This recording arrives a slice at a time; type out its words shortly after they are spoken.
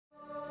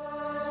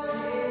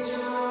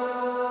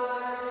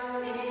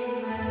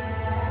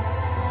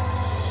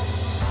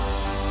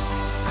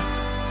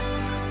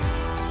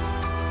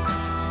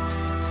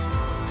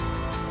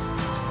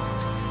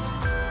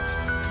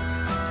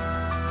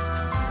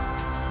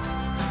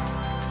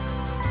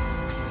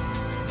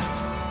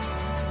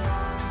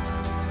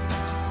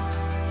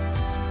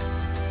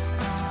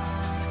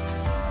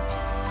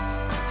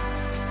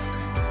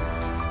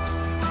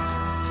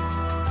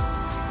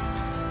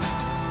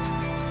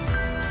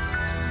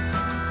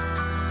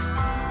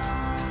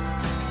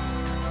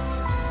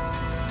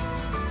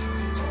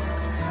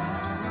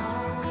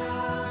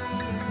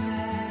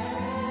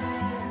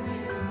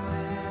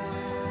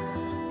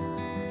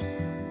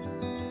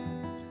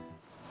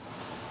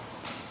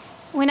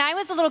When I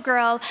was a little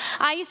girl,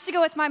 I used to go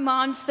with my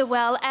mom to the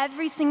well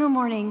every single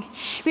morning.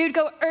 We would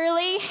go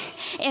early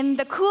in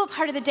the cool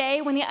part of the day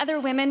when the other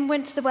women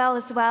went to the well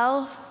as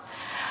well.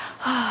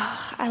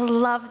 Oh, I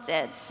loved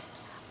it.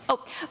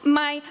 Oh,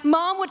 my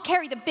mom would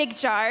carry the big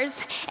jars,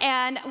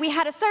 and we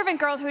had a servant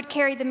girl who would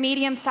carry the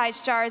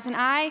medium-sized jars, and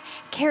I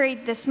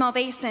carried the small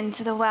basin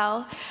to the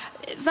well.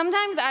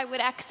 Sometimes I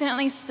would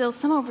accidentally spill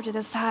some over to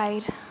the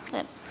side,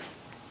 but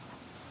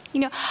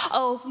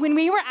when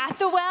we were at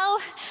the well,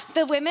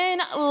 the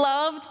women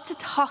loved to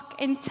talk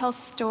and tell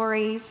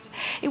stories.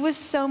 It was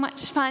so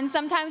much fun.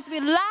 Sometimes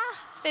we'd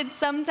laugh, and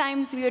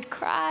sometimes we would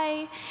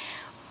cry.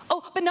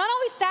 Oh, but not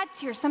always sad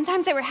tears.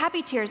 Sometimes they were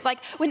happy tears, like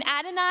when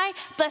Adonai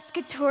blessed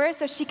Keturah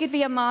so she could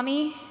be a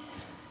mommy.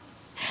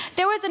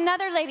 There was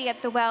another lady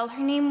at the well.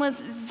 Her name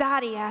was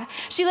Zadia.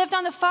 She lived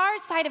on the far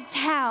side of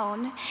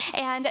town,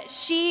 and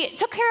she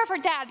took care of her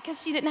dad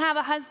because she didn't have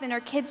a husband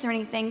or kids or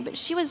anything, but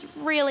she was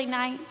really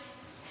nice.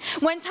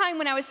 One time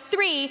when I was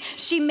 3,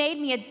 she made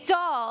me a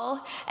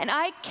doll, and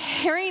I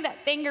carried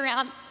that thing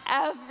around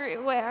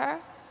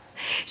everywhere.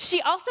 She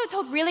also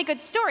told really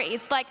good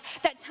stories, like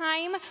that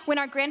time when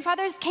our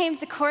grandfathers came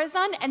to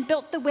Khorasan and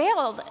built the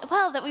well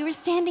that we were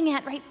standing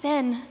at right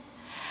then.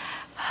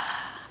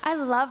 I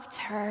loved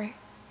her.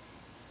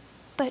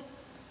 But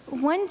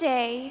one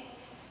day,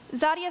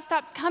 Zadia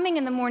stopped coming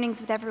in the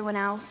mornings with everyone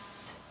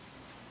else.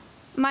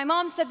 My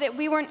mom said that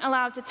we weren't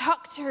allowed to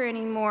talk to her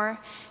anymore.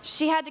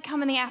 She had to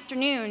come in the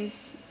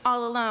afternoons,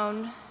 all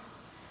alone.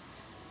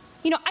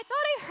 I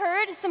thought I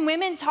heard some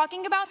women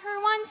talking about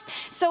her once,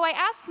 so I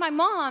asked my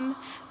mom,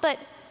 but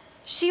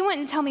she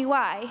wouldn't tell me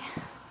why.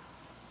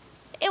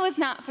 It was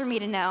not for me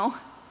to know.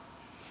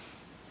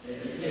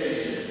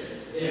 Education,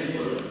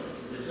 influence,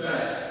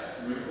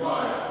 respect,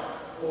 required,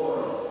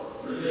 oral,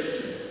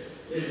 tradition,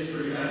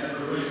 history, and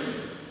fruition.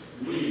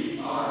 We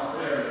are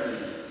Pharisees.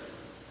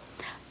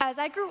 As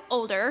I grew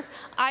older,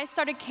 I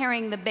started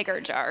carrying the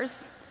bigger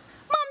jars.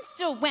 Mom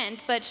still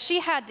went, but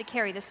she had to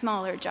carry the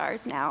smaller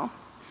jars now.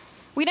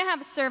 We didn't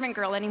have a servant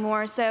girl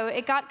anymore, so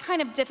it got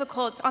kind of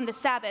difficult on the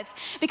Sabbath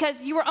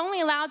because you were only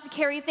allowed to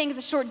carry things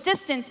a short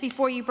distance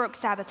before you broke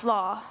Sabbath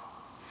law.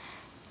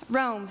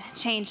 Rome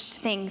changed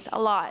things a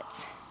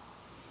lot.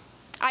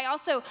 I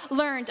also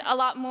learned a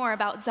lot more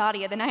about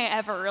Zadia than I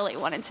ever really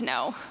wanted to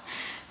know.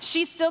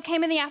 She still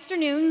came in the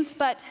afternoons,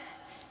 but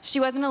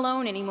she wasn't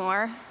alone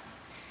anymore.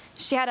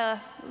 She had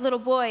a little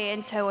boy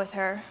in tow with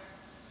her.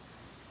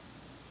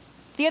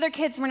 The other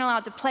kids weren't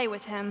allowed to play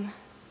with him.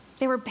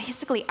 They were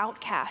basically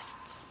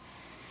outcasts.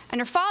 And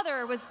her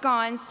father was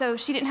gone, so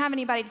she didn't have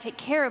anybody to take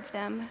care of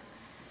them.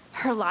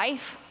 Her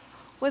life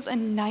was a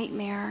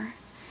nightmare.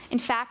 In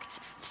fact,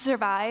 to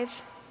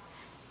survive,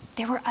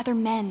 there were other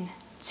men,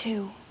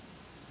 too.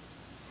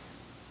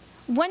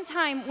 One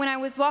time when I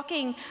was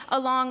walking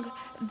along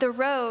the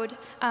road,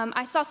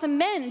 I saw some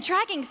men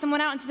dragging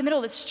someone out into the middle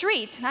of the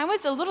street. And I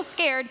was a little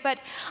scared, but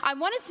I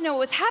wanted to know what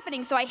was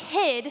happening, so I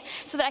hid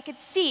so that I could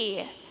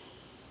see.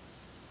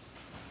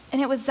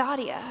 And it was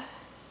Zadia.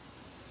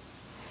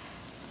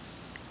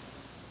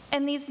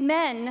 And these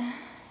men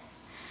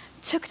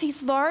took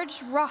these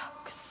large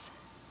rocks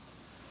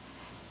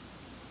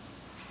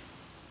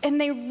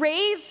and they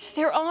raised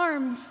their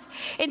arms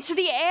into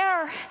the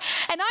air.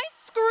 And I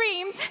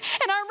screamed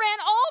and I ran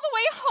all the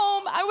way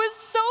home. I was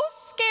so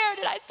scared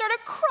and I started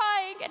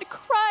crying and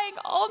crying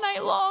all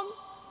night long.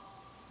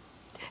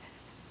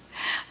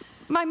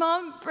 My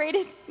mom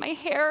braided my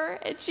hair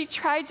and she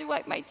tried to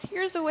wipe my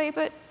tears away,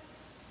 but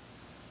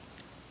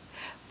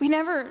we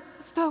never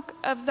spoke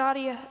of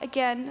Zadia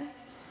again.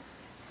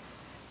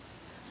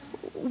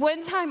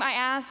 One time I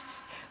asked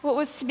what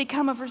was to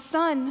become of her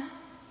son,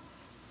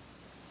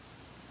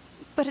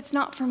 but it's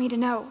not for me to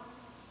know.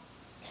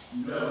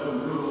 No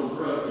rule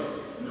broken,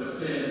 no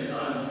sin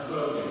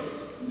unspoken.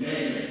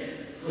 Name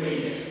it,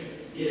 clean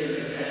it, give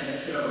it, and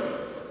show it.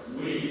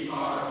 We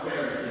are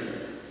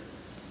Pharisees.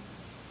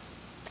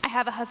 I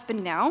have a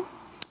husband now,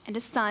 and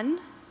a son,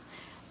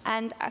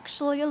 and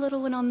actually a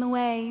little one on the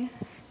way.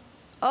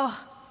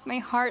 Oh, my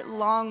heart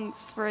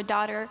longs for a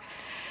daughter,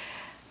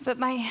 but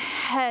my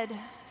head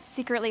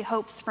secretly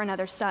hopes for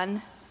another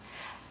son.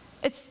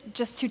 It's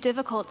just too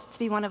difficult to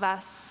be one of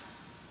us.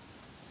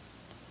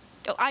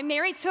 I'm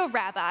married to a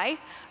rabbi,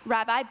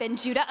 Rabbi Ben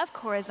Judah of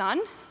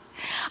Khorasan.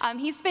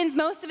 He spends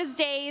most of his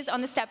days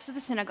on the steps of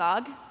the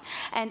synagogue,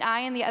 and I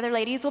and the other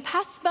ladies will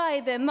pass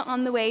by them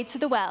on the way to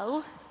the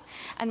well.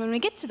 And when we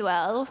get to the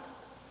well,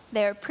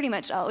 they're pretty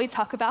much all we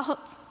talk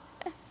about.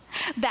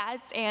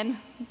 That and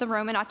the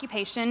Roman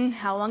occupation,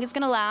 how long it's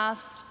going to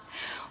last,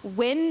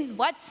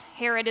 what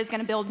Herod is going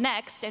to build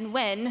next, and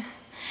when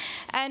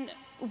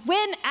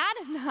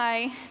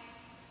Adonai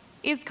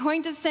is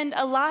going to send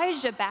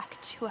Elijah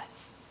back to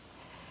us.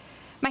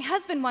 My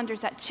husband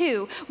wonders that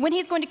too, when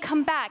he's going to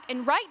come back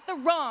and right the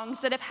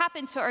wrongs that have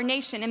happened to our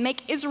nation and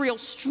make Israel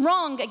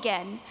strong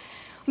again.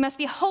 We must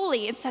be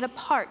holy and set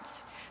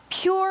apart,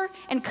 pure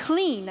and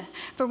clean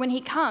for when he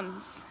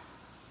comes.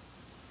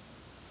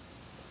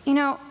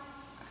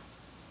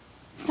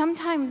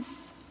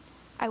 Sometimes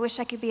I wish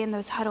I could be in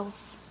those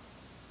huddles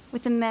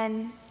with the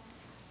men,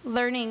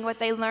 learning what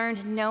they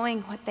learned,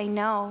 knowing what they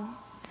know.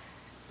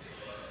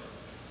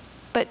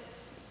 But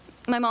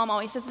my mom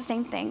always says the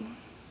same thing.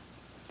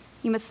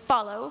 You must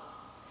follow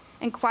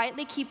and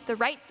quietly keep the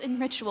rites and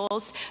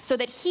rituals so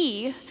that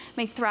he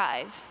may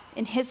thrive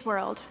in his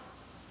world.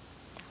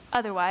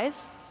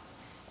 Otherwise,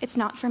 it's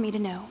not for me to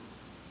know.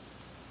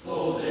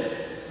 Hold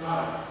it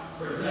tight,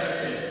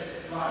 protect it,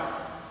 fight,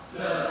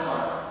 set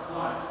apart,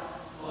 light,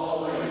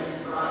 always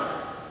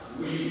right.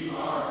 We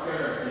are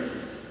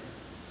Pharisees.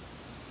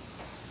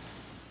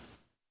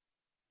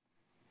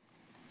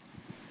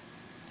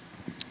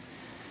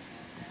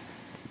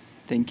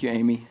 Thank you,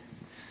 Amy.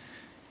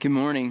 Good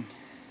morning.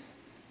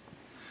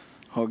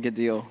 Oh, good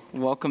deal.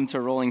 Welcome to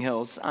Rolling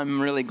Hills.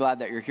 I'm really glad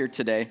that you're here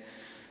today.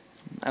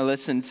 I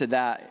listened to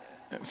that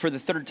for the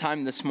third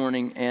time this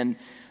morning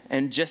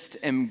and just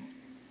am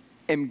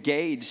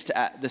engaged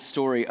at the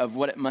story of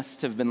what it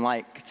must have been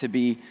like to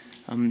be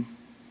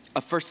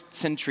a first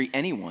century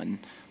anyone,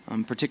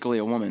 particularly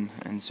a woman.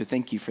 And so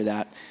thank you for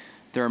that.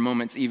 There are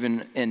moments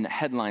even in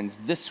headlines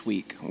this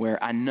week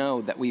where I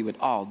know that we would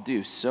all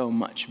do so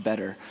much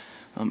better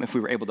if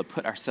we were able to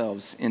put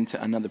ourselves into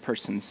another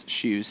person's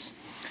shoes.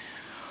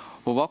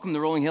 Well, welcome to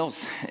Rolling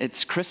Hills.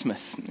 It's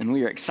Christmas, and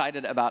we are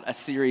excited about a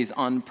series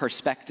on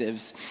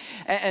perspectives.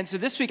 And so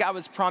this week I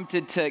was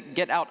prompted to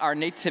get out our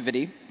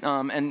nativity,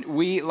 and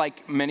we,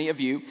 like many of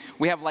you,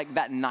 we have like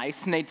that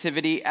nice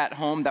nativity at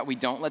home that we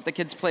don't let the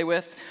kids play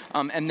with,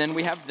 and then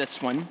we have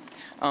this one,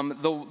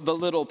 the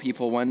little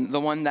people one, the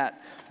one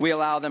that we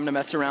allow them to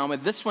mess around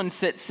with. This one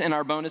sits in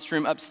our bonus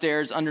room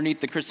upstairs underneath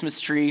the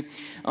Christmas tree,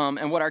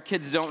 and what our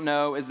kids don't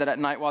know is that at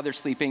night while they're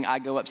sleeping, I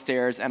go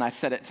upstairs and I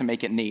set it to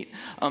make it neat,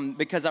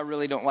 because I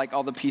really don't like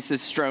all the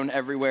pieces strewn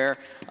everywhere.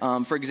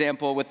 For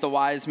example, with the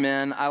wise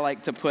men, I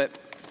like to put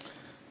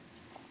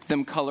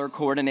them color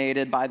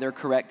coordinated by their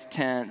correct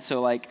tent, so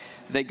like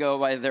they go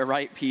by their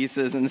right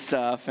pieces and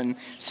stuff. And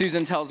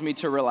Susan tells me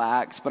to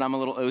relax, but I'm a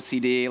little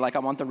OCD. Like I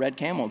want the red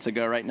camel to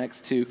go right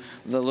next to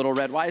the little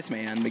red wise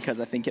man because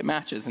I think it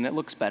matches and it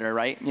looks better,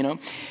 right? You know?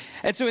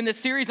 And so in this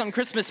series on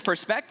Christmas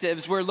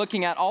perspectives, we're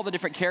looking at all the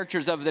different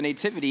characters of the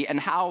nativity and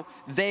how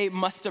they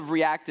must have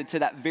reacted to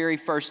that very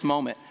first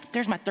moment.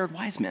 There's my third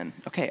wise man.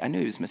 Okay, I knew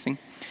he was missing.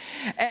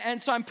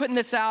 And so I'm putting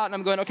this out, and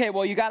I'm going, okay,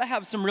 well, you got to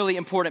have some really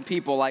important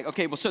people. Like,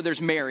 okay, well, so there's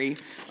Mary,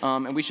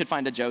 and we should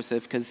find a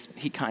Joseph, because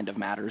he kind of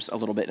matters a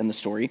little bit in the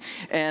story.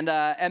 And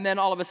then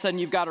all of a sudden,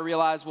 you've got to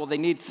realize, well, they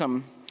need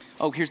some,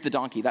 oh, here's the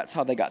donkey. That's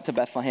how they got to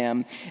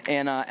Bethlehem.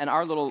 And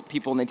our little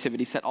people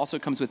nativity set also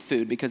comes with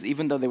food, because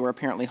even though they were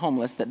apparently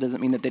homeless, that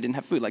doesn't mean that they didn't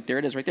have food. Like, there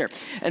it is right there.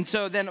 And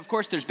so then, of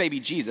course, there's baby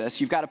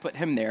Jesus. You've got to put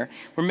him there.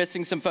 We're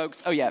missing some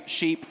folks. Oh, yeah,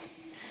 sheep.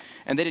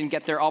 And they didn't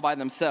get there all by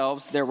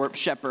themselves. There were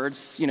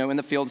shepherds, you know, in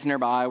the fields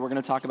nearby. We're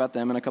going to talk about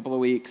them in a couple of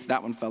weeks.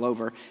 That one fell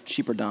over.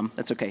 Sheep are dumb.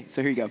 That's okay.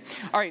 So here you go.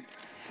 All right.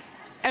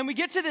 And we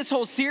get to this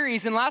whole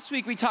series, and last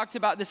week we talked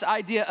about this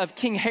idea of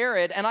King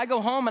Herod, and I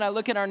go home and I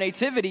look at our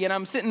nativity, and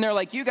I'm sitting there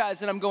like you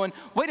guys, and I'm going,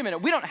 wait a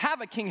minute, we don't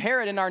have a King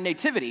Herod in our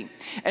nativity.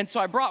 And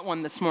so I brought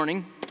one this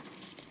morning.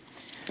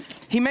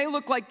 He may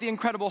look like the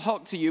Incredible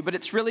Hulk to you, but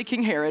it's really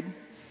King Herod.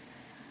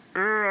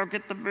 I'll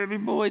get the baby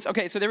boys.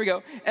 Okay, so there we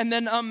go. And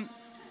then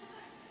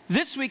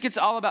this week, it's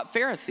all about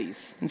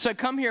Pharisees. And so I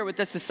come here with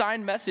this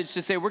assigned message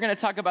to say we're going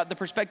to talk about the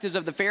perspectives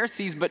of the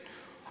Pharisees, but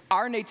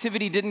our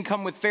nativity didn't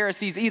come with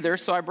Pharisees either,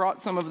 so I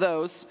brought some of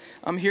those.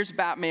 Here's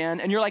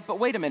Batman. And you're like, but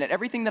wait a minute.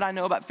 Everything that I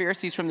know about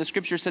Pharisees from the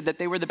scripture said that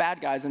they were the bad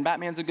guys, and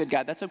Batman's a good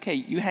guy. That's okay.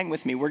 You hang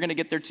with me. We're going to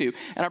get there too.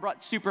 And I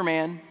brought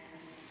Superman.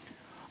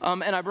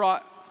 And I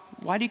brought,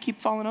 why do you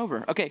keep falling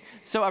over? Okay,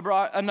 so I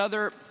brought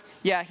another...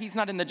 Yeah, he's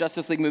not in the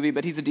Justice League movie,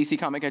 but he's a DC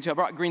comic guy too. I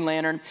brought Green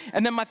Lantern.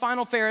 And then my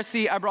final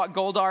Pharisee, I brought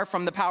Goldar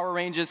from the Power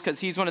Rangers because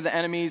he's one of the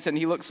enemies, and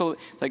he looks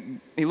like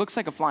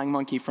a flying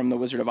monkey from The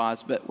Wizard of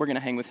Oz, but we're going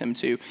to hang with him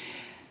too.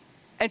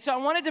 And so I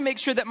wanted to make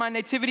sure that my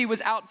nativity was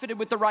outfitted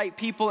with the right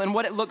people and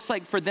what it looks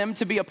like for them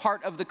to be a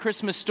part of the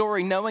Christmas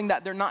story, knowing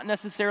that they're not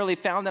necessarily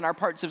found in our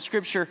parts of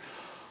Scripture,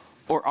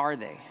 or are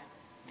they?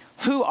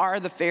 Who are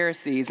the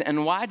Pharisees,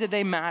 and why do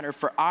they matter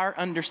for our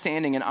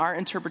understanding and our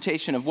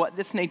interpretation of what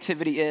this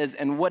nativity is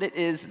and what it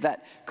is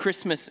that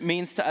Christmas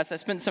means to us? I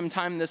spent some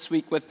time this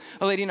week with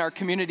a lady in our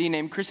community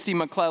named Christy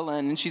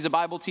McClellan, and she's a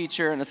Bible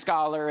teacher and a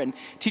scholar and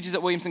teaches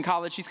at Williamson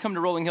College. She's come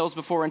to Rolling Hills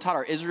before and taught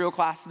our Israel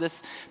class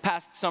this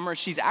past summer.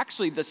 She's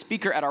actually the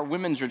speaker at our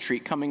women's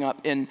retreat coming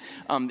up in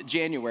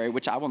January,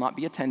 which I will not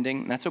be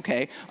attending. That's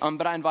okay.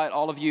 But I invite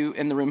all of you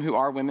in the room who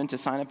are women to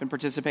sign up and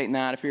participate in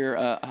that. If you're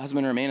a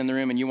husband or a man in the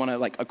room and you want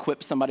to equip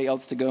somebody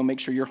else to go,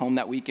 make sure you're home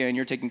that weekend,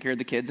 you're taking care of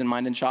the kids and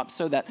minding shop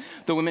so that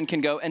the women can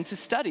go and to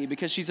study,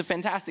 because she's a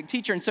fantastic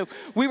teacher. And so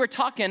we were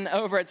talking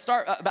over at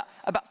Start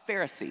about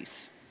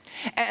Pharisees.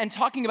 and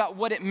talking about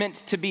what it meant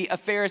to be a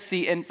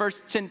Pharisee in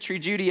first century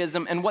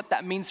Judaism and what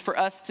that means for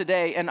us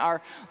today in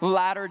our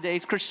latter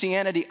days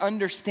Christianity,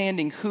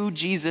 understanding who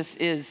Jesus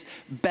is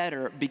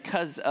better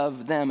because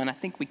of them. And I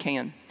think we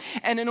can.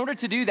 And in order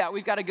to do that,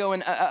 we've got to go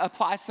and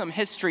apply some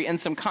history and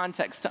some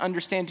context to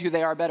understand who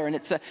they are better. And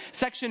it's a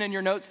section in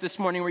your notes this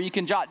morning where you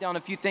can jot down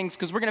a few things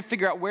because we're going to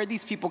figure out where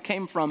these people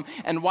came from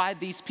and why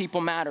these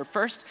people matter.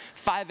 First,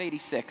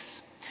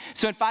 586.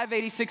 So in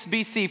 586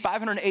 BC,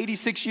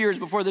 586 years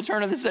before the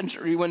turn of the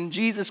century, when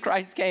Jesus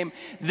Christ came,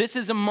 this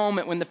is a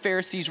moment when the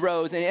Pharisees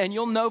rose. And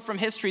you'll know from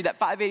history that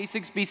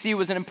 586 BC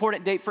was an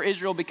important date for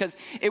Israel because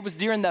it was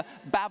during the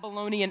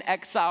Babylonian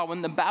exile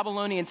when the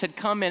Babylonians had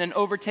come in and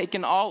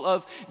overtaken all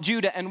of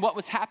Judah. And what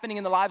was happening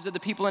in the lives of the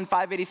people in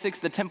 586,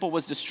 the temple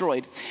was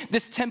destroyed.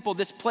 This temple,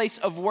 this place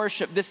of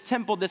worship, this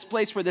temple, this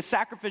place where the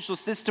sacrificial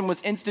system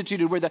was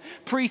instituted, where the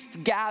priests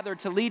gathered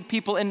to lead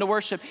people into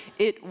worship,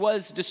 it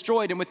was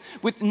destroyed. And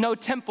with no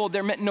temple,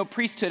 there meant no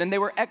priesthood, and they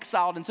were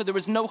exiled, and so there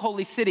was no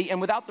holy city.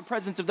 And without the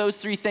presence of those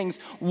three things,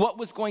 what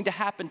was going to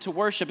happen to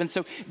worship? And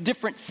so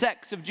different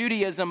sects of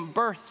Judaism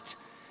birthed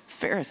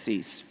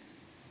Pharisees.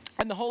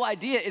 And the whole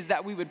idea is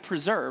that we would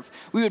preserve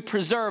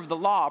the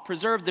law,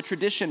 preserve the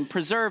tradition,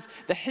 preserve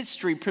the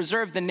history,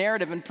 preserve the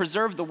narrative, and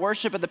preserve the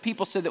worship of the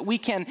people so that we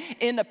can,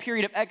 in a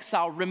period of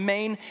exile,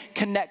 remain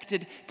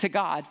connected to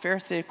God.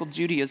 Pharisaical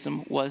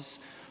Judaism was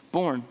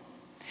born.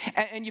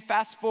 And you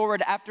fast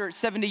forward after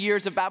 70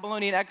 years of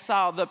Babylonian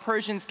exile, the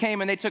Persians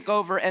came and they took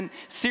over, and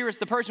Cyrus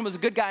the Persian was a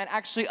good guy and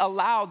actually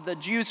allowed the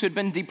Jews who had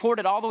been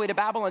deported all the way to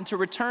Babylon to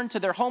return to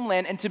their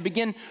homeland and to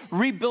begin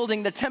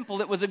rebuilding the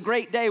temple. It was a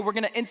great day. We're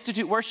going to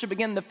institute worship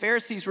again. The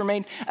Pharisees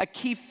remained a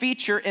key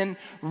feature in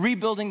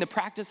rebuilding the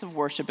practice of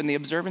worship and the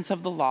observance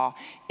of the law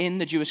in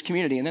the Jewish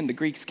community. And then the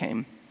Greeks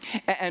came.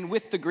 And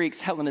with the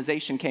Greeks,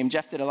 Hellenization came.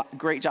 Jeff did a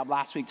great job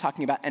last week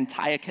talking about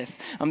Antiochus,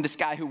 this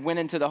guy who went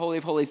into the Holy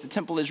of Holies. The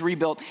temple is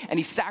rebuilt, and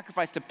he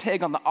sacrificed a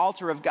pig on the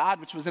altar of God,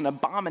 which was an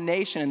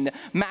abomination. And the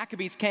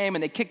Maccabees came,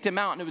 and they kicked him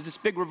out, and it was this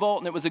big revolt,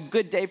 and it was a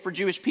good day for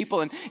Jewish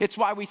people. And it's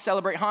why we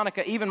celebrate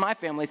Hanukkah. Even my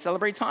family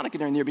celebrates Hanukkah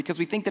during the year because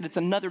we think that it's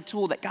another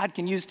tool that God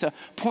can use to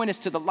point us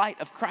to the light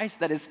of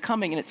Christ that is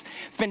coming. And it's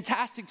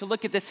fantastic to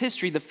look at this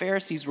history. The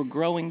Pharisees were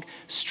growing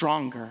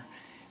stronger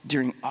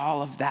during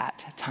all of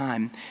that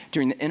time,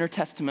 during the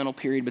intertestamental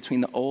period between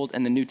the Old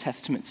and the New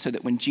Testament, so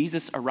that when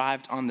Jesus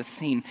arrived on the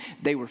scene,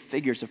 they were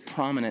figures of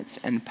prominence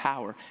and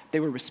power. They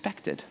were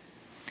respected.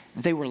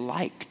 They were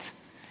liked.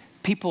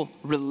 People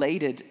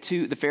related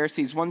to the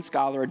Pharisees. One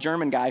scholar, a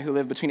German guy who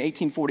lived between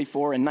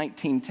 1844 and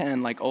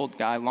 1910, like old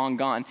guy, long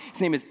gone, his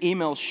name is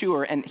Emil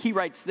Schur, and he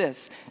writes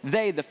this: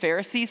 they, the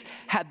Pharisees,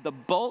 had the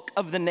bulk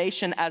of the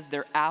nation as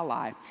their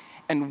ally,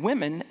 and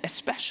women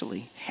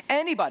especially.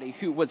 Anybody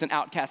who was an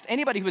outcast,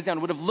 anybody who was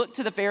down, would have looked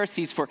to the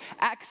Pharisees for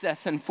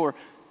access and for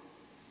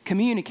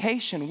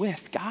communication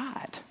with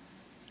God.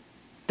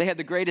 They had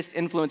the greatest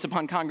influence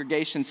upon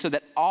congregations so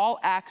that all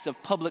acts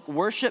of public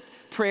worship,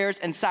 prayers,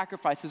 and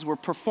sacrifices were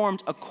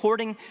performed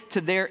according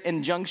to their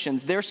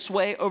injunctions. Their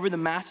sway over the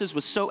masses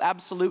was so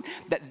absolute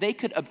that they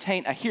could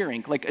obtain a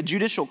hearing, like a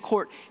judicial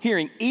court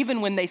hearing,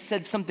 even when they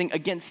said something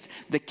against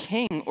the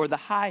king or the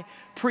high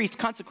priest.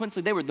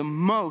 Consequently, they were the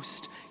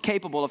most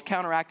capable of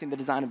counteracting the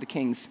design of the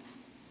kings.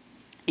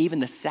 Even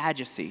the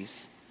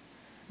Sadducees,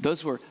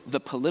 those were the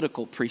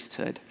political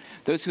priesthood,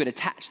 those who had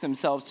attached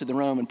themselves to the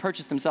Rome and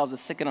purchased themselves a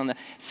ticket on the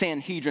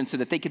Sanhedrin so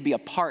that they could be a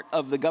part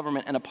of the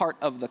government and a part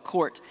of the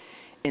court.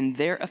 In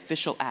their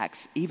official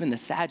acts, even the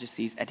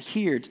Sadducees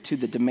adhered to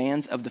the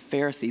demands of the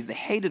Pharisees. They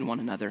hated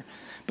one another,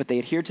 but they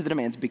adhered to the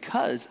demands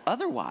because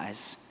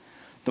otherwise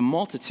the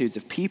multitudes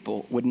of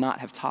people would not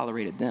have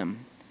tolerated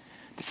them.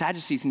 The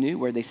Sadducees knew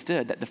where they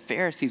stood, that the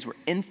Pharisees were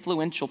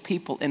influential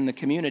people in the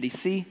community.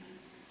 See,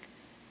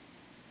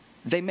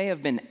 they may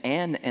have been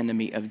an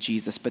enemy of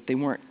Jesus, but they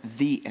weren't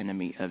the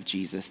enemy of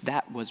Jesus.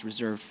 That was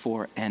reserved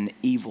for an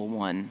evil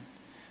one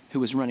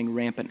who was running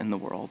rampant in the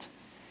world,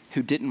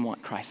 who didn't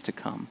want Christ to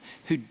come,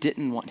 who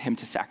didn't want him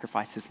to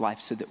sacrifice his life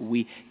so that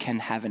we can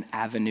have an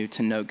avenue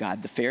to know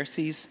God. The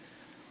Pharisees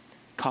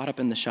caught up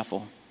in the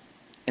shuffle,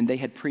 and they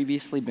had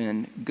previously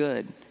been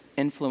good,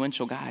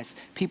 influential guys,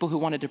 people who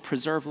wanted to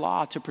preserve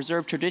law, to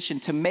preserve tradition,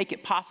 to make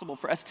it possible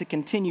for us to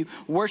continue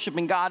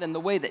worshiping God in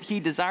the way that he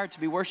desired to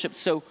be worshiped.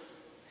 So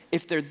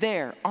if they're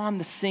there on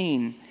the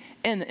scene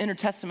in the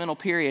intertestamental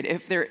period,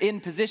 if they're in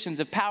positions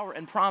of power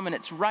and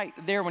prominence right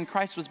there when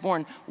Christ was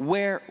born,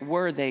 where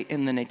were they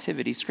in the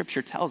nativity?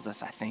 Scripture tells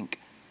us, I think.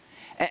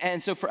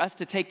 And so for us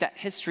to take that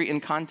history in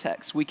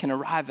context, we can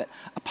arrive at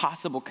a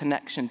possible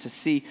connection to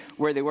see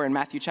where they were in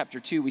Matthew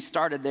chapter 2. We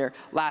started there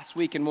last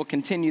week and we'll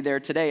continue there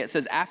today. It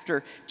says,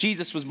 after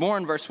Jesus was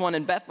born, verse 1,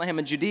 in Bethlehem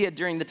in Judea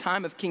during the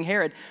time of King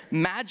Herod,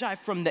 Magi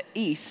from the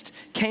east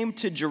came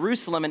to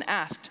Jerusalem and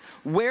asked,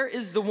 where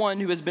is the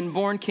one who has been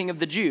born King of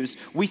the Jews?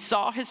 We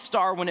saw his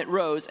star when it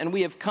rose and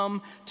we have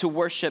come to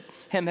worship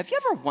him. Have you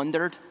ever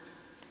wondered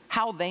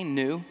how they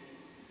knew?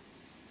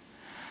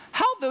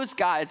 How those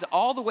guys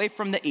all the way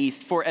from the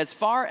east, for as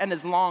far and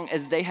as long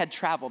as they had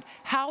traveled,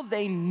 how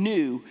they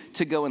knew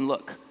to go and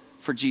look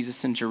for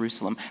Jesus in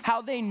Jerusalem,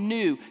 how they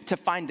knew to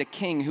find a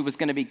king who was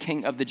going to be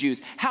king of the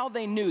Jews, how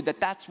they knew that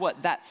that's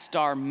what that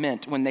star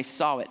meant when they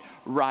saw it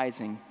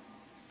rising.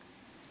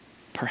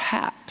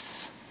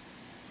 Perhaps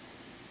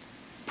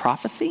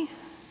prophecy?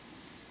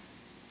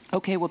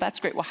 Okay, well, that's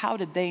great. Well, how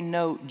did they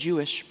know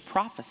Jewish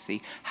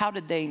prophecy? How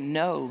did they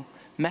know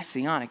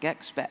messianic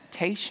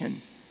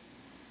expectation?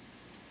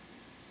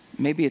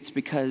 Maybe it's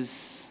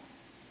because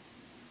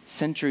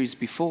centuries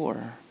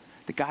before,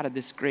 the God of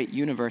this great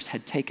universe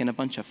had taken a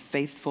bunch of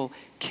faithful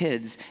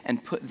kids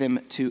and put them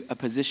to a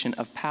position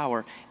of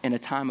power in a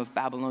time of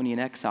Babylonian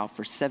exile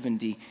for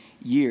 70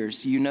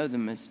 years. You know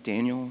them as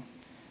Daniel,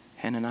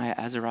 Hananiah,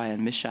 Azariah,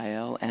 and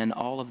Mishael, and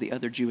all of the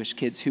other Jewish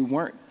kids who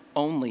weren't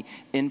only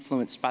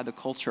influenced by the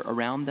culture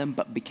around them,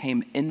 but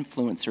became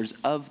influencers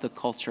of the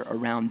culture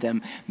around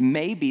them.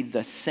 Maybe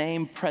the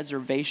same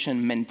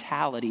preservation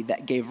mentality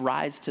that gave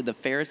rise to the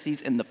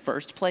Pharisees in the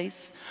first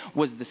place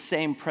was the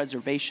same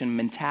preservation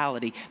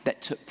mentality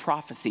that took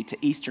prophecy to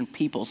Eastern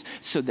peoples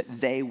so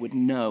that they would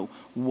know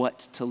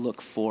what to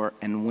look for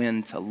and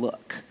when to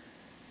look.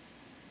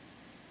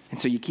 And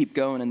so you keep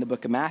going in the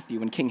book of Matthew.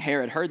 When King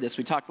Herod heard this,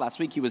 we talked last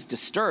week, he was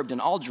disturbed, and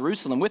all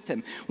Jerusalem with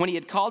him. When he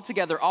had called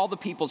together all the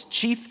people's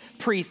chief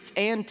priests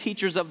and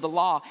teachers of the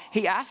law,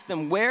 he asked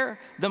them where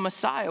the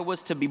Messiah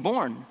was to be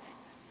born.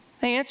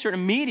 They answered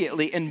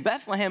immediately, in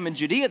Bethlehem in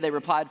Judea, they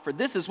replied, for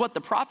this is what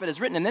the prophet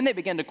has written. And then they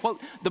began to quote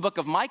the book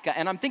of Micah.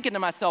 And I'm thinking to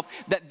myself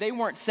that they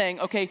weren't saying,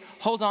 okay,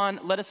 hold on,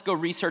 let us go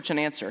research and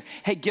answer.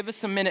 Hey, give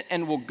us a minute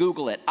and we'll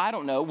Google it. I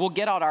don't know. We'll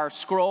get out our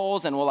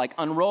scrolls and we'll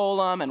unroll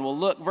them and we'll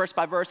look verse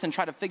by verse and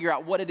try to figure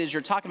out what it is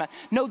you're talking about.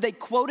 No, they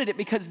quoted it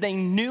because they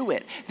knew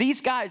it. These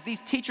guys,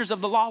 these teachers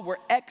of the law were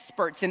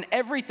experts in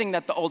everything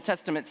that the Old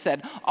Testament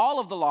said, all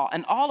of the law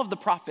and all of the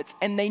prophets,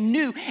 and they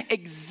knew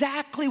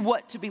exactly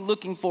what to be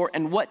looking for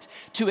and what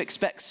to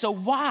expect. So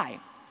why,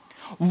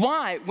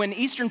 when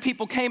Eastern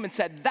people came and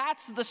said,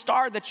 that's the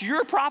star that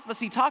your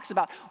prophecy talks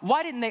about,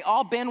 why didn't they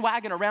all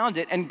bandwagon around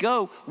it and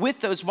go with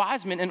those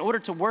wise men in order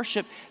to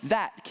worship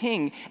that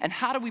king? And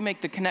how do we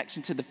make the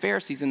connection to the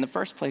Pharisees in the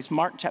first place?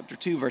 Mark chapter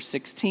 2, verse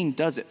 16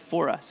 does it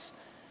for us.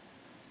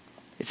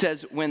 It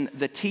says, when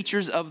the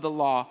teachers of the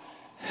law,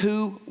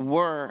 who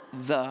were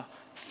the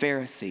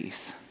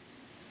Pharisees?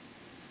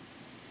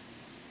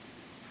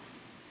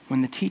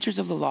 When the teachers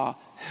of the law,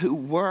 who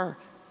were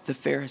the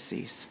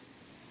Pharisees,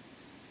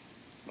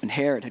 when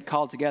Herod had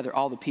called together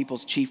all the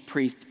people's chief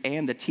priests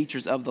and the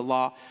teachers of the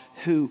law,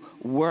 who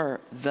were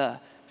the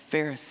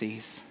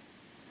Pharisees,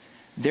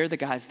 they're the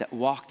guys that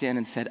walked in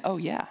and said, oh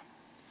yeah,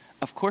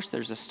 of course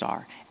there's a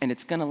star, and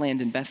it's going to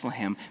land in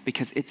Bethlehem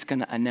because it's going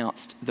to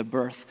announce the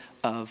birth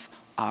of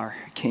our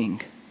king.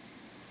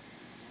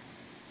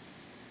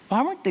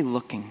 Why weren't they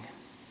looking?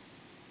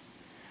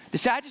 The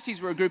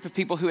Sadducees were a group of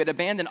people who had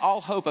abandoned all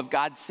hope of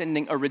God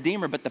sending a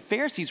redeemer, but the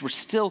Pharisees were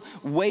still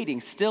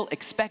waiting, still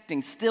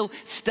expecting, still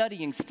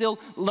studying, still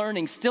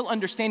learning, still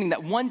understanding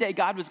that one day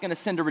God was going to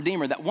send a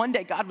redeemer, that one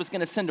day God was going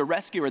to send a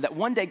rescuer, that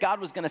one day God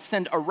was going to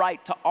send a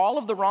right to all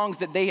of the wrongs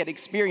that they had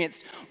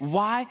experienced.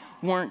 Why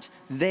weren't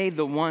they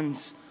the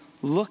ones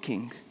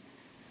looking?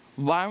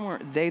 Why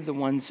weren't they the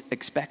ones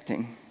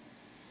expecting?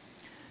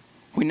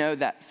 We know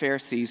that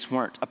Pharisees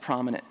weren't a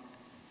prominent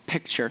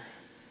picture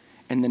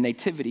in the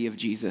nativity of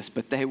Jesus,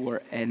 but they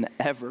were an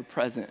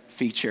ever-present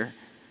feature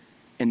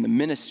in the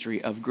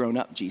ministry of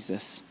grown-up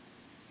Jesus,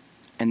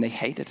 and they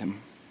hated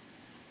him.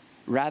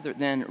 Rather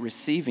than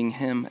receiving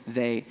him,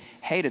 they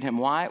hated him.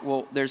 Why?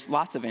 Well, there's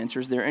lots of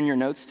answers. They're in your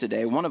notes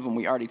today. One of them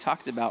we already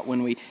talked about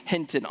when we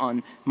hinted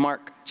on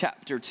Mark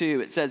chapter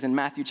 2. It says in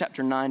Matthew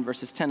chapter 9,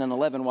 verses 10 and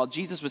 11, while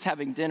Jesus was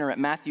having dinner at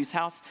Matthew's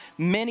house,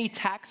 many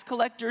tax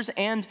collectors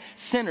and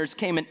sinners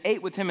came and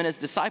ate with him and his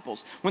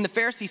disciples. When the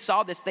Pharisees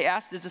saw this, they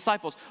asked his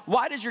disciples,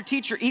 why does your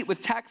teacher eat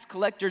with tax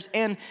collectors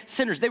and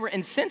sinners? They were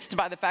incensed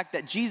by the fact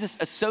that Jesus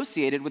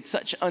associated with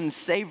such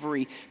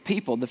unsavory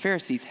people. The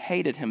Pharisees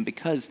hated him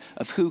because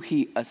of who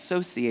he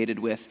associated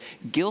with.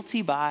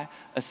 Guilty by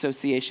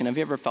association. Have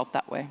you ever felt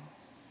that way?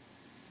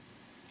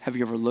 Have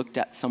you ever looked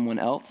at someone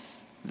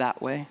else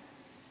that way?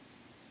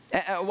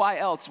 Why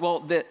else? Well,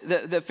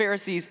 the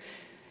Pharisees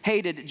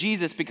hated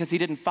Jesus because he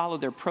didn't follow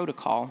their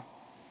protocol.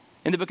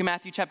 In the book of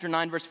Matthew chapter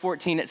 9, verse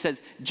 14, it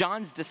says,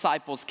 John's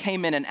disciples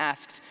came in and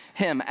asked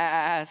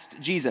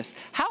Jesus,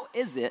 how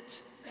is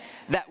it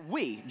that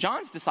we,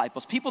 John's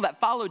disciples, people that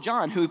follow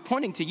John, who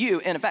pointing to you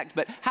in effect,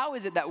 but how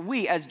is it that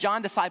we as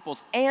John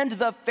disciples and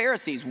the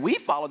Pharisees, we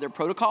follow their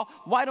protocol,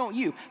 why don't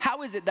you?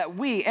 How is it that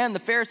we and the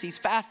Pharisees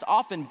fast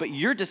often, but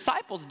your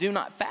disciples do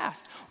not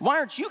fast? Why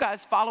aren't you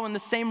guys following the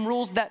same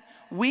rules that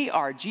we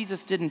are?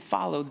 Jesus didn't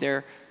follow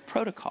their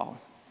protocol,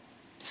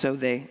 so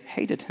they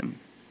hated him.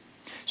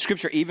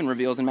 Scripture even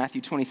reveals in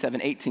Matthew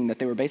 27:18 that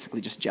they were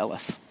basically just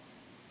jealous.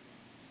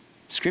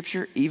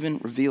 Scripture even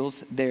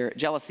reveals their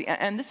jealousy,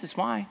 and this is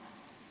why.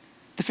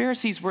 The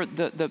Pharisees were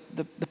the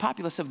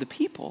populace of the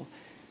people.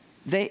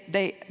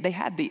 They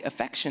had the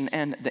affection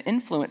and the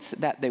influence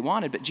that they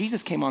wanted, but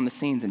Jesus came on the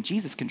scenes, and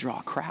Jesus can draw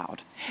a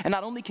crowd. And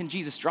not only can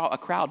Jesus draw a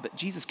crowd, but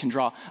Jesus can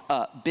draw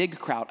a big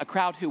crowd, a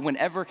crowd who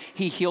whenever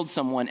he healed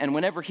someone and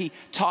whenever he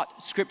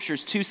taught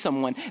scriptures to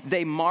someone,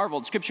 they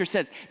marveled. Scripture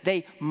says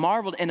they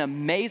marveled in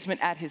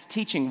amazement at his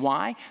teaching.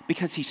 Why?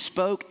 Because he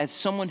spoke as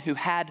someone who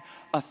had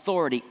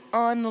authority,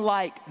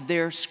 unlike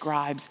their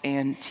scribes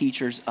and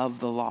teachers of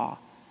the law.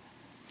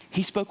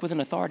 He spoke with an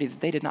authority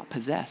that they did not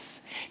possess.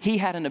 He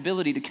had an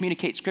ability to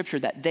communicate scripture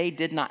that they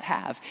did not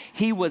have.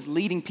 He was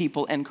leading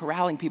people and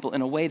corralling people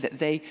in a way that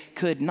they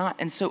could not.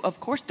 And so, of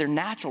course, their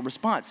natural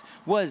response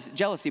was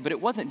jealousy, but it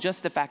wasn't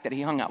just the fact that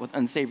he hung out with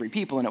unsavory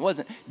people, and it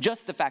wasn't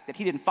just the fact that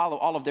he didn't follow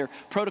all of their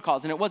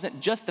protocols, and it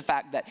wasn't just the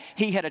fact that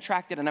he had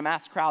attracted and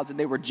amassed crowds and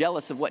they were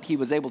jealous of what he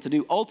was able to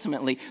do.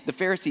 Ultimately, the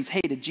Pharisees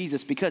hated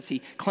Jesus because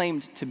he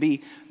claimed to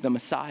be the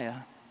Messiah.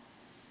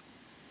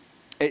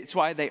 It's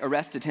why they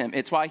arrested him.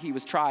 It's why he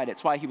was tried.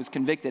 It's why he was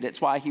convicted. It's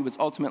why he was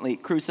ultimately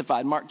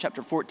crucified. Mark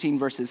chapter 14,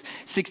 verses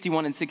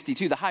 61 and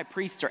 62. The high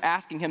priests are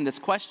asking him this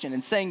question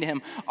and saying to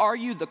him, "Are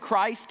you the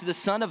Christ, the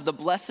Son of the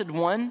Blessed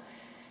One?"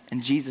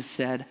 And Jesus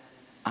said,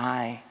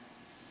 "I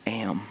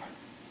am."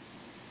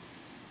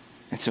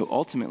 And so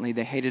ultimately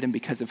they hated him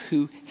because of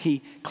who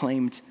he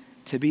claimed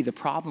to be. The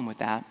problem with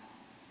that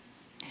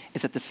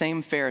is that the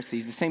same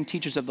Pharisees, the same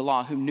teachers of the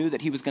law who knew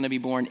that he was going to be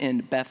born in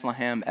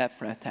Bethlehem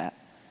Ephratah,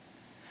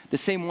 the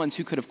same ones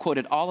who could have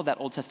quoted all of that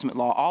Old Testament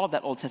law, all of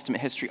that Old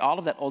Testament history, all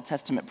of that Old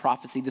Testament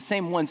prophecy, the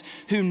same ones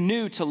who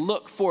knew to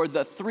look for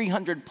the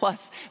 300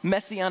 plus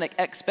messianic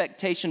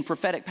expectation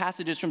prophetic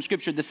passages from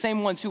Scripture, the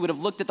same ones who would have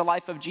looked at the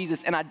life of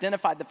Jesus and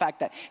identified the fact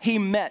that he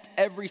met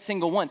every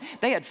single one.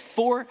 They had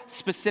 4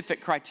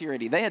 specific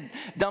criteria. They had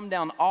dumbed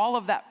down all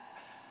of that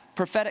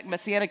prophetic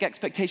messianic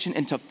expectation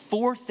into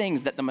 4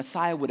 things that the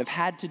Messiah would have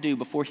had to do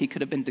before he could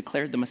have been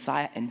declared the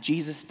Messiah, and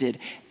Jesus did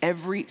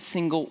every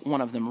single one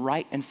of them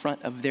right in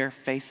front of their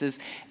faces,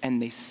 and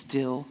they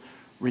still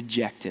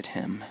rejected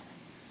him.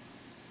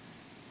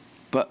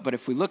 But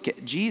if we look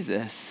at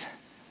Jesus,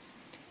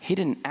 he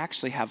didn't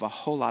actually have a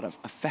whole lot of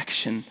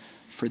affection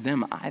for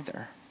them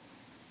either.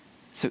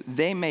 So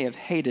they may have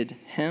hated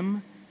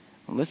him.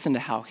 Listen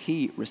to how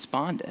he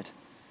responded.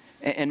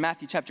 In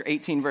Matthew chapter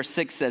 18, verse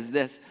 6 says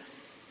this,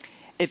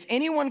 "If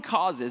anyone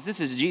causes," this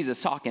is Jesus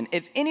talking,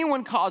 "if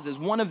anyone causes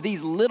one of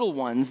these little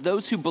ones,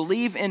 those who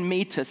believe in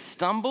me, to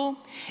stumble,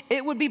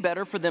 it would be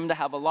better for them to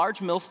have a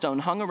large millstone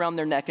hung around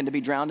their neck and to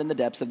be drowned in the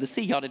depths of the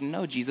sea." Y'all didn't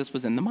know Jesus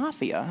was in the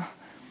mafia.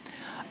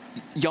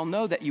 Y'all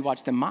know that you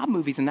watch the mob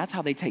movies and that's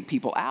how they take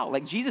people out.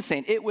 Like Jesus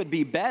saying, it would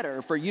be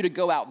better for you to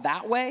go out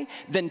that way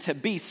than to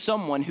be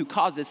someone who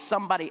causes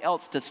somebody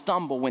else to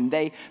stumble when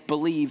they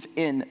believe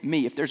in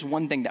me. If there's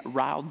one thing that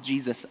riled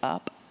Jesus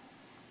up,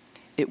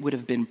 it would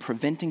have been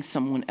preventing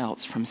someone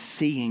else from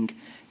seeing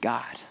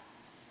God.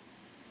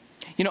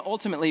 You know,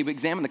 ultimately, we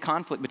examine the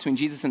conflict between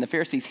Jesus and the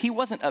Pharisees. He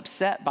wasn't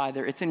upset by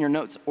their, it's in your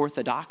notes,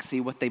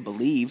 orthodoxy, what they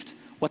believed,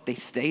 what they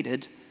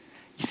stated.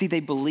 You see, they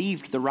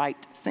believed the right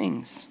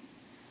things.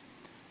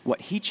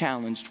 What he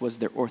challenged was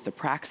their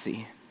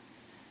orthopraxy.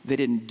 They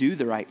didn't do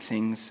the right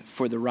things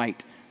for the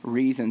right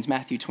reasons.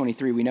 Matthew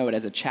 23, we know it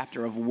as a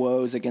chapter of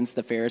woes against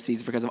the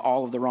Pharisees because of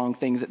all of the wrong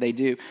things that they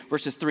do.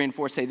 Verses 3 and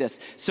 4 say this,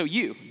 "So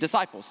you,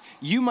 disciples,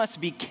 you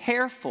must be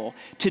careful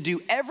to do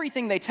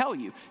everything they tell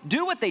you.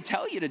 Do what they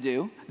tell you to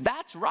do,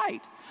 that's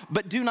right.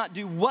 But do not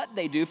do what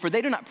they do, for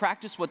they do not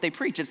practice what they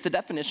preach." It's the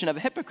definition of a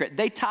hypocrite.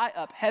 They tie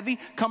up heavy,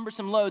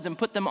 cumbersome loads and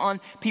put them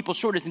on people's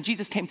shoulders. And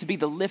Jesus came to be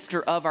the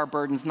lifter of our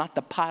burdens, not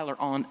the piler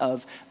on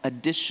of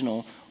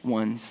additional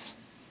ones.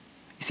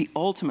 You see,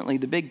 ultimately,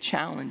 the big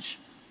challenge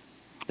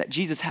that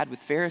Jesus had with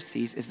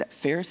Pharisees is that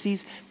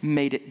Pharisees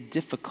made it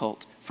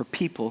difficult for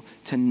people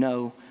to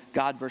know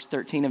God. Verse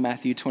 13 of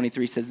Matthew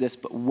 23 says this,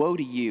 "But woe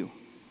to you,"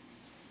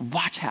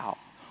 watch how,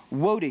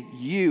 "woe to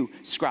you,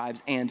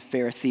 scribes and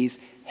Pharisees,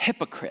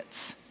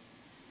 hypocrites,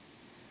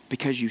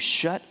 because you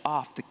shut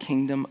off the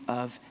kingdom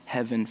of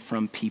heaven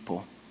from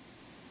people."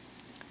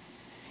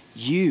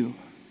 You,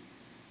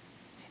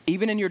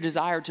 even in your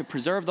desire to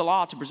preserve the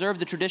law, to preserve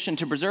the tradition,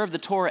 to preserve the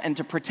Torah, and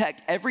to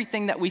protect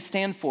everything that we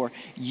stand for,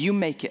 you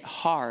make it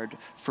hard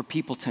for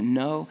people to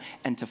know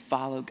and to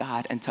follow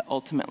God and to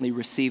ultimately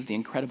receive the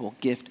incredible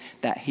gift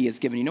that he has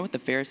given. You know what the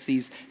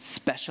Pharisees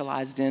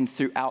specialized in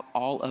throughout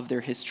all of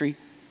their history?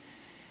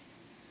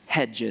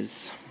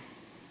 Hedges.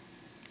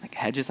 Like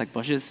hedges, like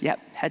bushes?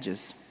 Yep,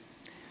 hedges.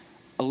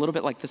 A little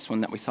bit like this one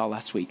that we saw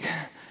last week.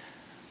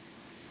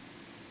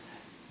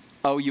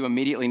 Oh, you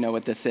immediately know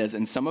what this is.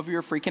 And some of you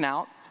are freaking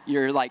out.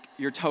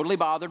 You're totally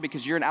bothered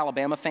because you're an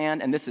Alabama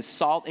fan and this is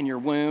salt in your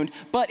wound,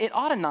 but it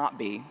ought to not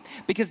be,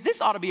 because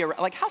this ought to be,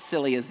 like, how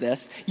silly is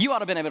this? You ought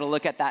to have been able to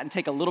look at that and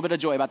take a little bit of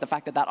joy about the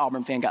fact that that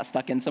Auburn fan got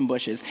stuck in some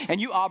bushes. And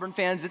you Auburn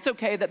fans, it's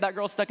okay that that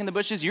girl's stuck in the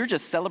bushes. You're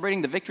just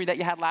celebrating the victory that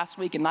you had last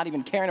week and not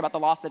even caring about the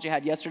loss that you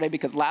had yesterday,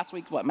 because last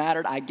week what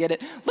mattered, I get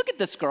it. Look at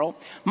this girl.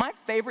 My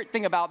favorite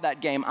thing about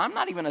that game, I'm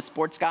not even a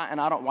sports guy and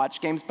I don't watch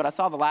games, but I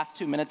saw the last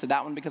 2 minutes of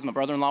that one because my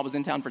brother-in-law was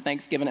in town for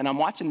Thanksgiving, and I'm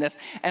watching this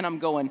and I'm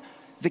going,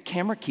 the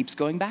camera keeps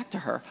going back to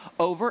her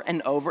over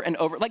and over and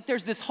over. Like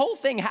there's this whole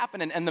thing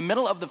happening in the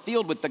middle of the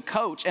field with the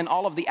coach and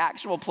all of the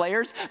actual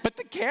players, but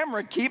the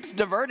camera keeps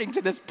diverting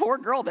to this poor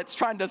girl that's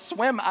trying to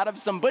swim out of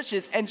some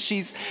bushes and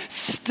she's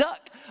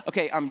stuck.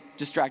 Okay, I'm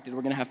distracted.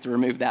 We're going to have to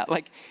remove that.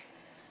 Like,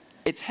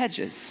 it's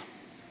hedges.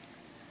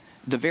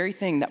 The very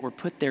thing that were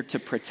put there to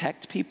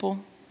protect people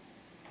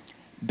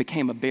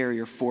became a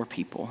barrier for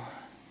people.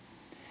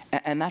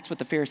 And that's what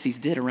the Pharisees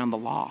did around the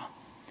law.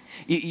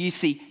 You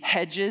see,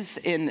 hedges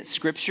in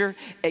Scripture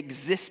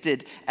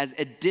existed as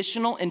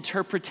additional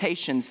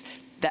interpretations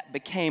that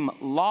became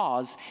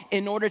laws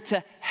in order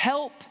to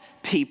help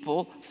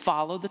people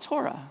follow the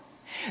Torah.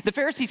 The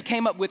Pharisees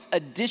came up with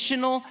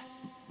additional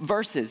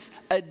verses,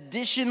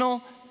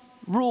 additional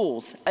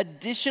rules,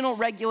 additional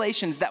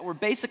regulations that were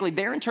basically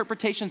their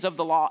interpretations of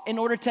the law in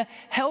order to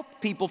help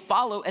people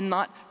follow and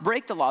not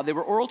break the law. They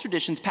were oral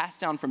traditions passed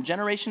down from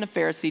generation of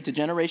Pharisee to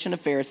generation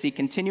of Pharisee,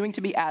 continuing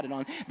to be added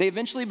on. They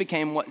eventually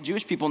became what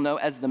Jewish people know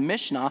as the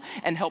Mishnah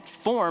and helped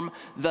form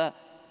the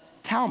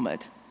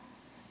Talmud,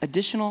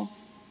 additional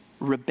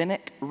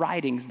rabbinic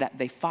writings that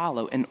they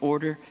follow in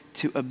order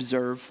to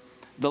observe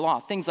the law.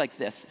 Things like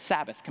this,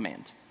 Sabbath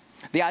command.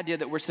 The idea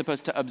that we're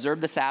supposed to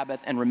observe the Sabbath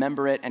and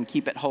remember it and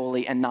keep it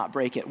holy and not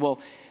break it. Well,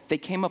 they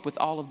came up with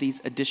all of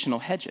these additional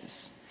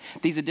hedges.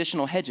 These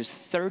additional hedges,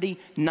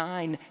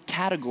 39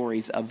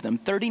 categories of them,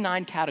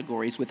 39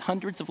 categories with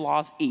hundreds of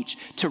laws each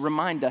to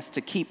remind us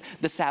to keep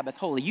the Sabbath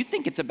holy. You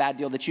think it's a bad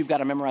deal that you've got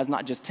to memorize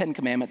not just 10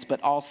 commandments,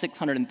 but all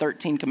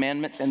 613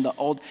 commandments in the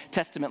Old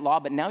Testament law,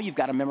 but now you've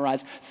got to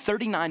memorize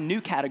 39 new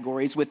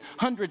categories with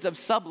hundreds of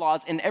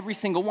sub-laws in every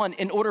single one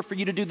in order for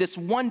you to do this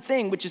one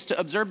thing, which is to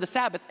observe the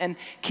Sabbath and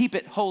keep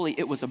it holy.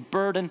 It was a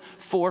burden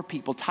for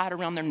people tied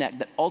around their neck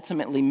that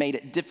ultimately made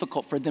it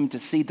difficult for them to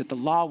see that the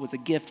law was a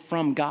gift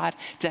from God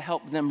to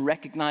help them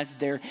recognize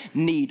their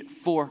need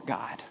for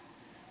God.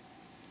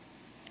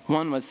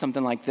 One was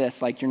something like this,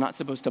 like you're not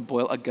supposed to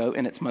boil a goat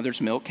in its mother's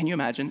milk. Can you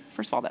imagine?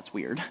 First of all, that's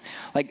weird.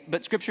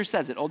 But Scripture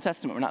says it, Old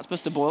Testament, we're not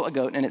supposed to boil a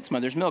goat in its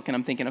mother's milk. And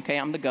I'm thinking, okay,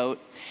 I'm the goat.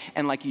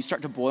 And like you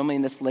start to boil me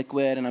in this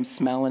liquid and I'm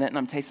smelling it and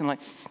I'm tasting like,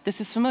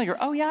 this is familiar.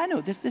 Oh yeah, I know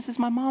this. This is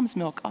my mom's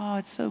milk. Oh,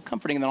 it's so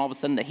comforting. And then all of a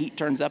sudden the heat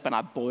turns up and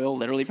I boil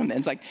literally from the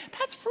inside.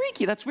 That's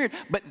freaky. That's weird.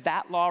 But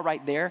that law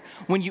right there,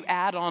 when you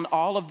add on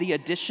all of the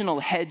additional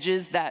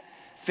hedges that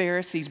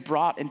Pharisees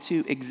brought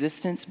into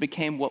existence,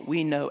 became what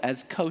we know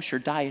as kosher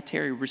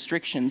dietary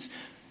restrictions,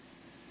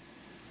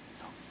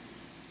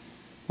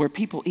 where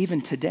people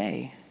even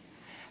today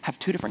have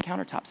two different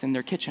countertops in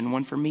their kitchen,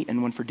 one for meat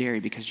and one for dairy,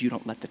 because you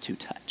don't let the two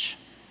touch.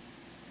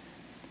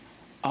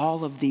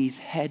 All of these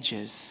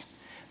hedges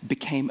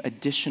became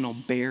additional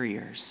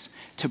barriers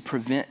to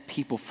prevent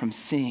people from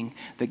seeing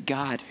the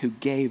God who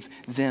gave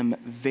them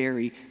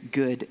very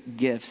good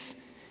gifts.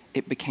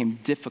 It became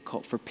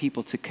difficult for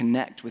people to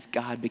connect with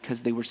God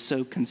because they were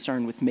so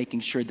concerned with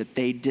making sure that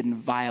they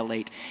didn't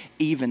violate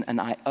even an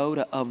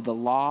iota of the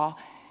law,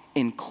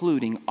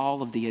 including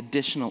all of the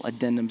additional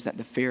addendums that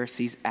the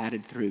Pharisees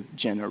added through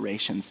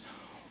generations.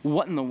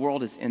 What in the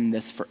world is in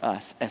this for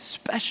us,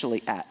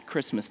 especially at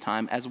Christmas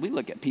time, as we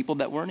look at people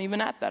that weren't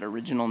even at that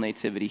original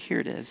nativity?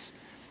 Here it is.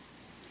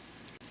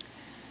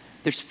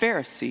 There's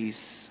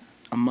Pharisees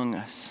among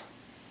us,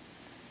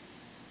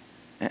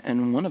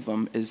 and one of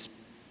them is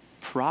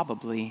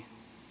probably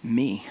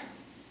me.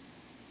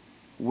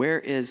 Where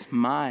is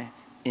my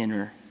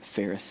inner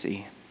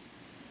Pharisee?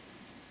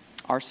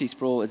 R.C.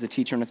 Sproul is a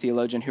teacher and a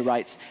theologian who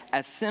writes,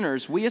 as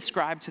sinners, we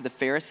ascribe to the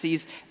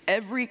Pharisees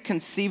every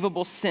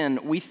conceivable sin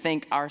we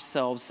think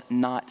ourselves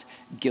not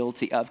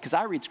guilty of. Because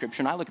I read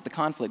Scripture and I look at the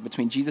conflict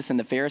between Jesus and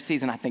the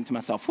Pharisees and I think to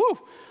myself, whew,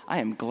 I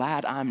am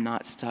glad I'm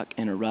not stuck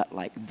in a rut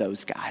like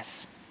those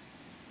guys.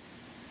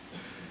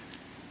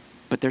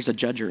 But there's a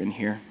judger in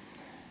here.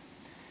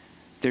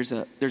 There's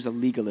a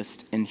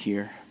legalist in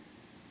here.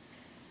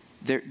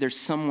 There's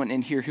someone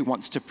in here who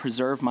wants to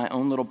preserve my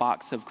own little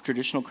box of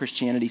traditional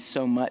Christianity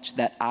so much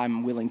that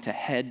I'm willing to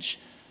hedge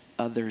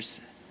others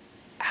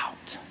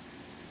out.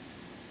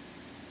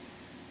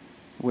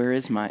 Where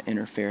is my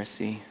inner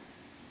Pharisee?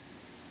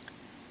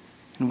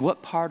 And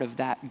what part of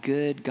that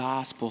good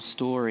gospel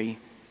story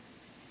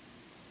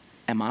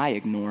am I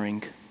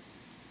ignoring?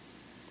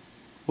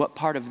 What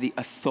part of the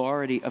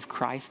authority of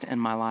Christ in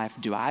my life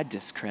do I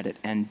discredit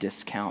and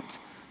discount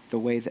the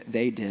way that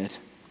they did?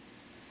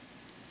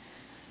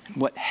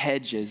 What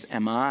hedges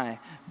am I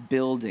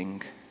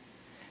building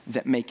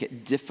that make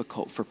it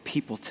difficult for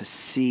people to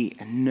see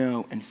and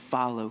know and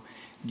follow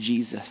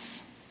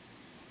Jesus?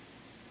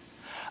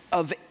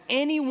 Of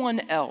anyone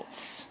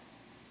else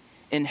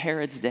in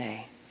Herod's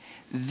day,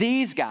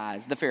 these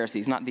guys, the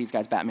Pharisees, not these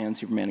guys, Batman,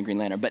 Superman, and Green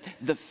Lantern, but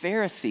the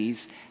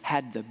Pharisees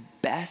had the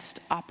best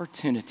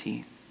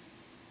opportunity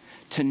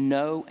to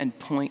know and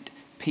point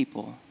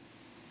people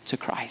to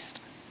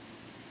Christ.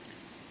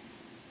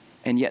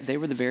 And yet they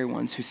were the very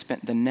ones who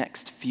spent the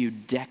next few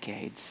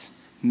decades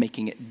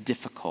making it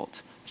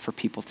difficult for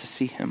people to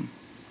see him.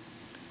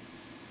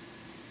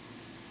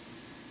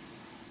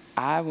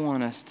 I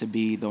want us to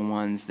be the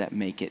ones that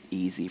make it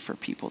easy for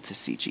people to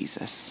see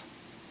Jesus.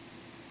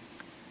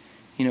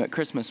 At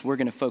Christmas, we're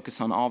going to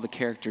focus on all the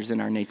characters in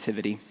our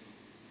nativity.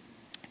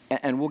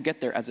 And we'll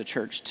get there as a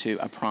church, too,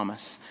 I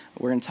promise.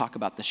 We're going to talk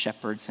about the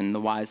shepherds and the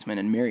wise men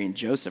and Mary and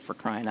Joseph for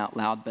crying out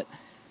loud. But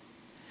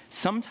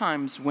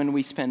sometimes when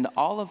we spend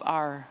all of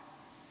our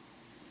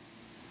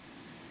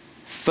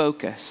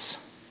focus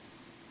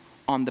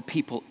on the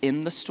people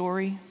in the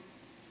story,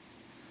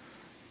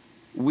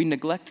 we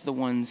neglect the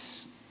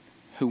ones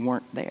who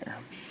weren't there.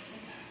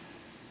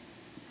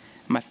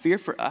 My fear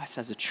for us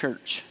as a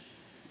church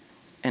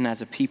and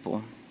as a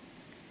people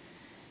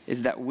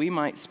is that we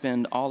might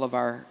spend all of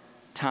our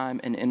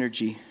time and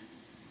energy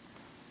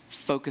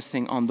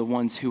focusing on the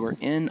ones who are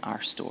in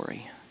our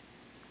story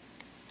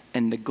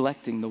and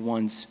neglecting the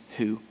ones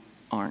who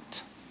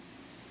aren't.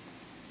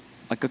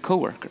 Like a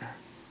coworker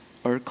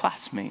or a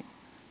classmate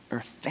or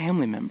a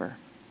family member,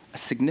 a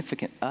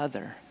significant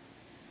other,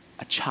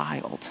 a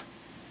child.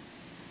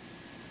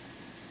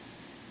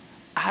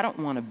 I don't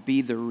want to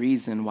be the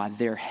reason why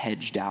they're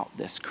hedged out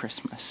this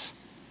Christmas.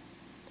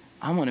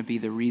 I want to be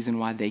the reason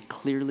why they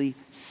clearly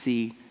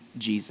see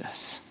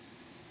Jesus.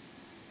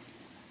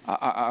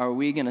 Are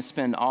we going to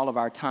spend all of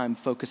our time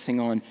focusing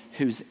on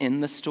who's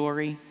in the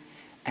story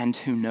and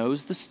who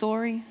knows the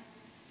story?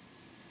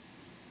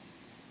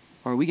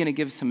 Or are we going to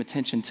give some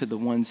attention to the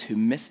ones who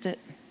missed it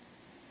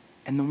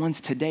and the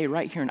ones today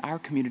right here in our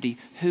community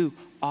who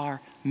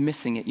are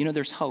missing it?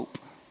 There's hope.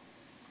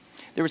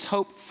 There was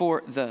hope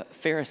for the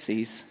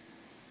Pharisees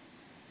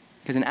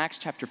because in Acts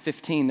chapter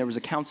 15, there was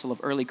a council of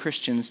early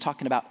Christians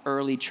talking about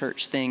early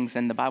church things,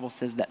 and the Bible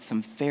says that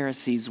some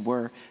Pharisees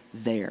were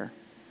there.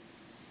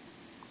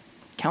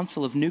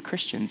 Council of new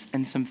Christians,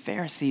 and some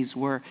Pharisees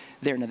were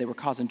there. Now, they were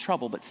causing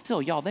trouble, but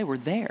still, y'all, they were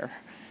there.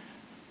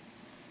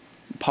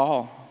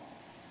 Paul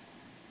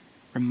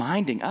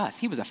reminding us,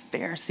 he was a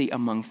Pharisee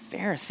among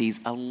Pharisees,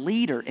 a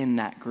leader in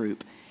that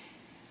group,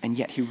 and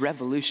yet he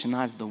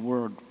revolutionized the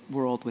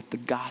world with the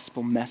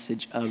gospel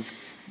message of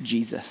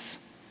Jesus.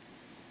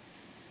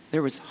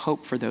 There was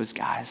hope for those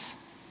guys.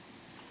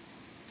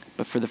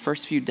 But for the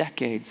first few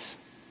decades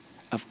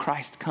of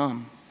Christ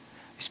come,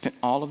 they spent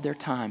all of their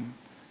time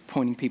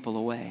pointing people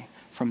away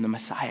from the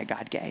Messiah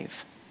God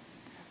gave,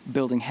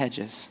 building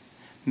hedges,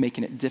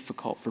 making it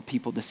difficult for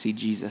people to see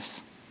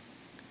Jesus.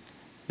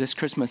 This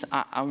Christmas,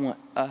 I want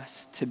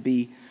us to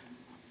be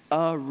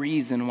a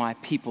reason why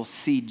people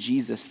see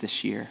Jesus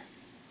this year,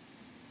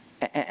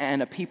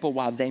 and a people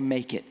while they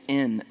make it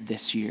in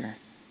this year,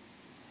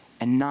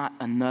 and not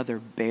another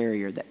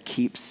barrier that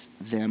keeps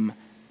them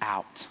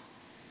out.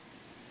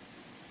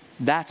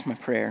 That's my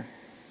prayer.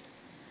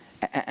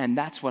 And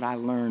that's what I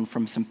learned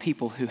from some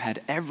people who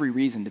had every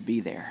reason to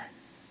be there,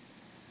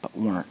 but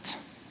weren't.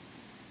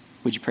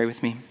 Would you pray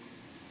with me?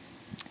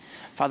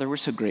 Father, we're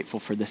so grateful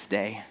for this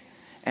day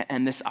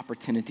and this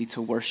opportunity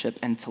to worship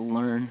and to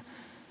learn.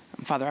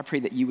 Father, I pray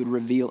that you would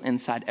reveal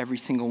inside every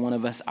single one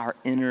of us our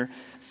inner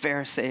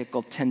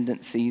Pharisaical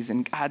tendencies,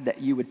 and God,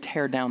 that you would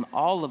tear down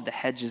all of the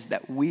hedges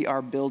that we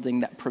are building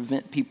that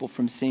prevent people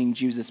from seeing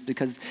Jesus,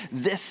 because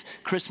this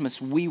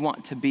Christmas we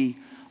want to be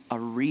a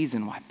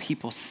reason why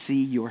people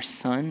see your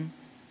Son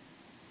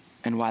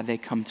and why they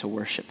come to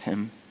worship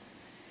him.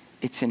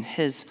 It's in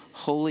his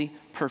holy,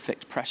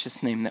 perfect,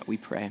 precious name that we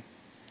pray.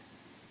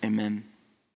 Amen.